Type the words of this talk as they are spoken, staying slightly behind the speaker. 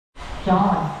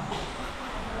John,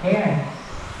 Aaron,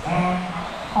 and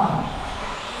Connor.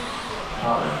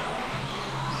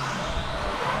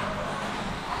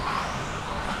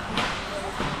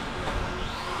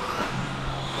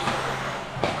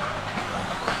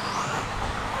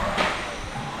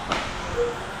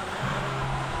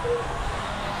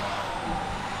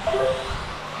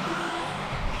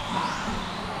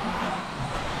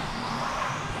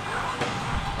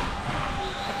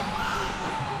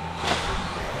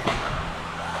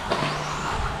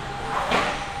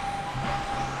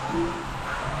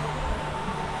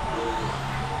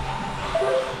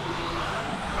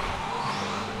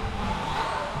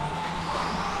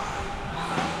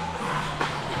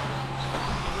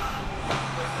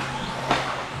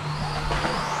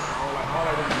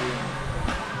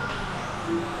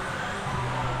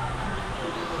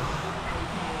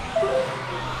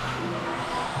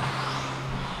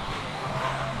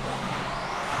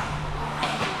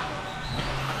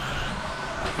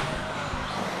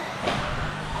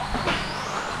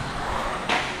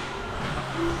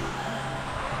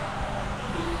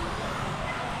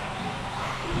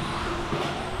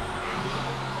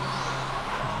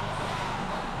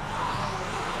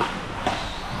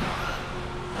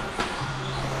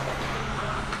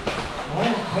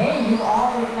 Okay, you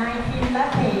all with 19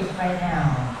 lap pace right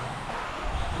now.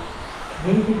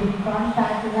 Leading in front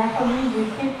side to Lackery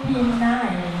with 15.9.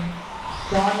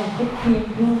 John is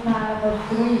 16.2, car number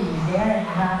 3. Darren,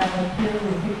 car number 2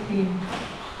 with 16.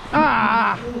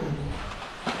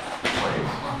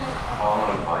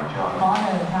 Followed by John.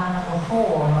 Connor, car number 4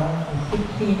 is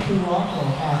 16.2 also.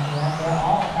 They're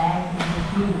all back in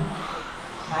the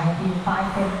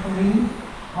 19.5.3.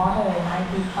 Connor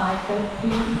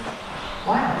 19.5.13.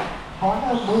 Wow,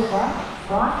 Connor move front.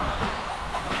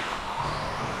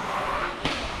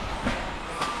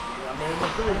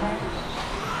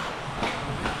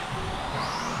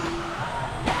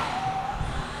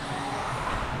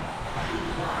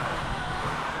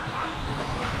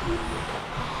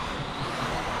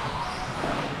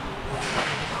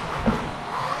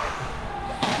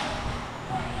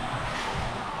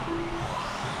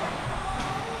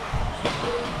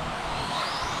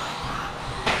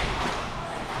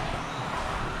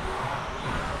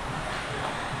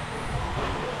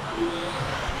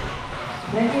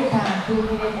 Plenty of time, 2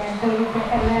 minutes and 30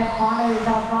 seconds left. Connor is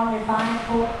out front with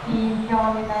 5.14, John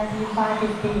with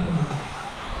 19.5.15.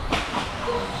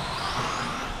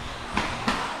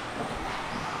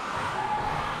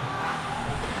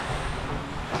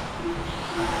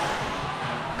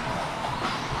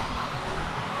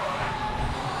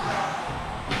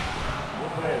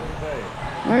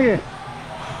 Okay.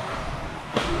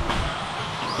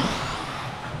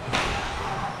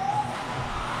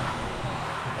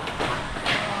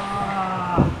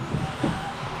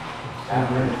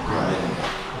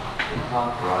 The top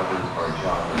drivers are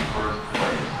John in first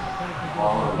place,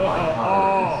 followed by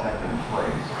Connor in second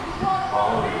place,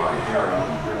 followed by Aaron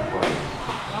in third place.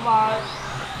 Come on.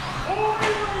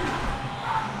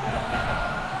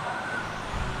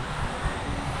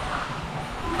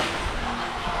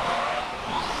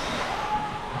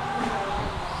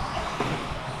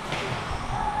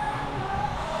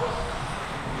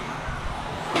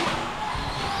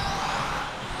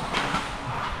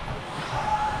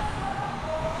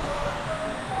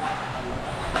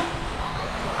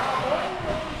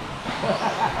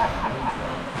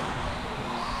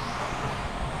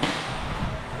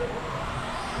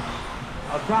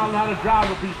 I'll tell them how to drive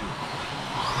with people.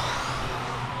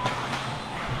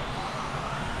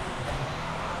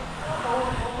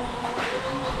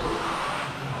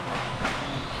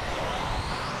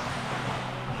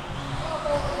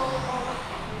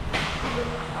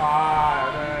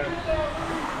 Alright, man.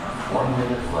 1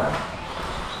 minute left.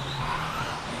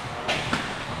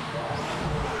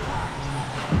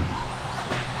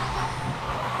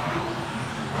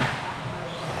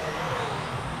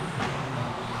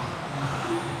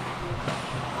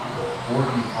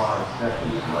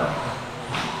 Seconds left.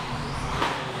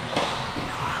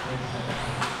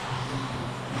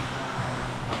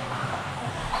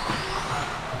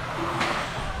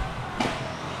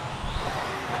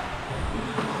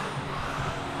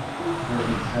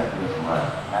 Seconds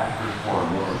left. After 4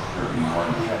 minutes, 31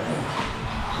 seconds.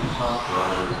 The top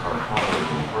drivers are Connor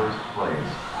in first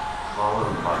place,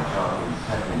 followed by John in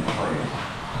second place,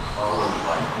 followed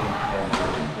by Pink Panther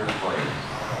in third place.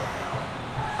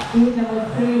 Team number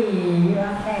 3, you're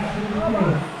up next, team 3.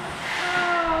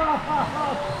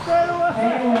 Straight away!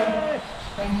 Anyway,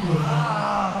 thank you.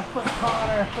 Put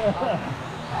Connor.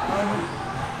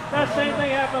 That same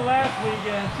thing happened last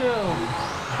weekend too.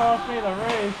 Cost me the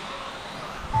race.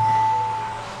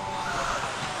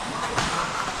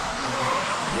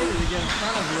 get in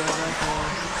front of you eventually.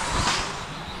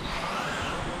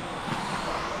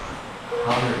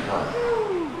 Connor Dunn.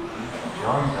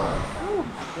 John Dunn.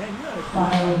 Yeah, you gotta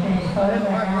Final finish first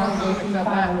right now, Except 18.502,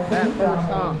 that John first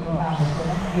song.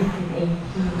 18.507, Rich is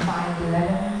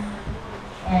 18.511,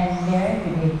 and Derek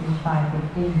is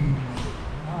 18.515.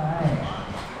 Alright.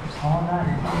 All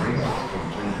right. Race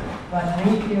completed. But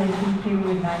refill TQ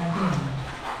with 19.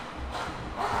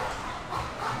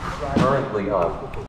 Currently up.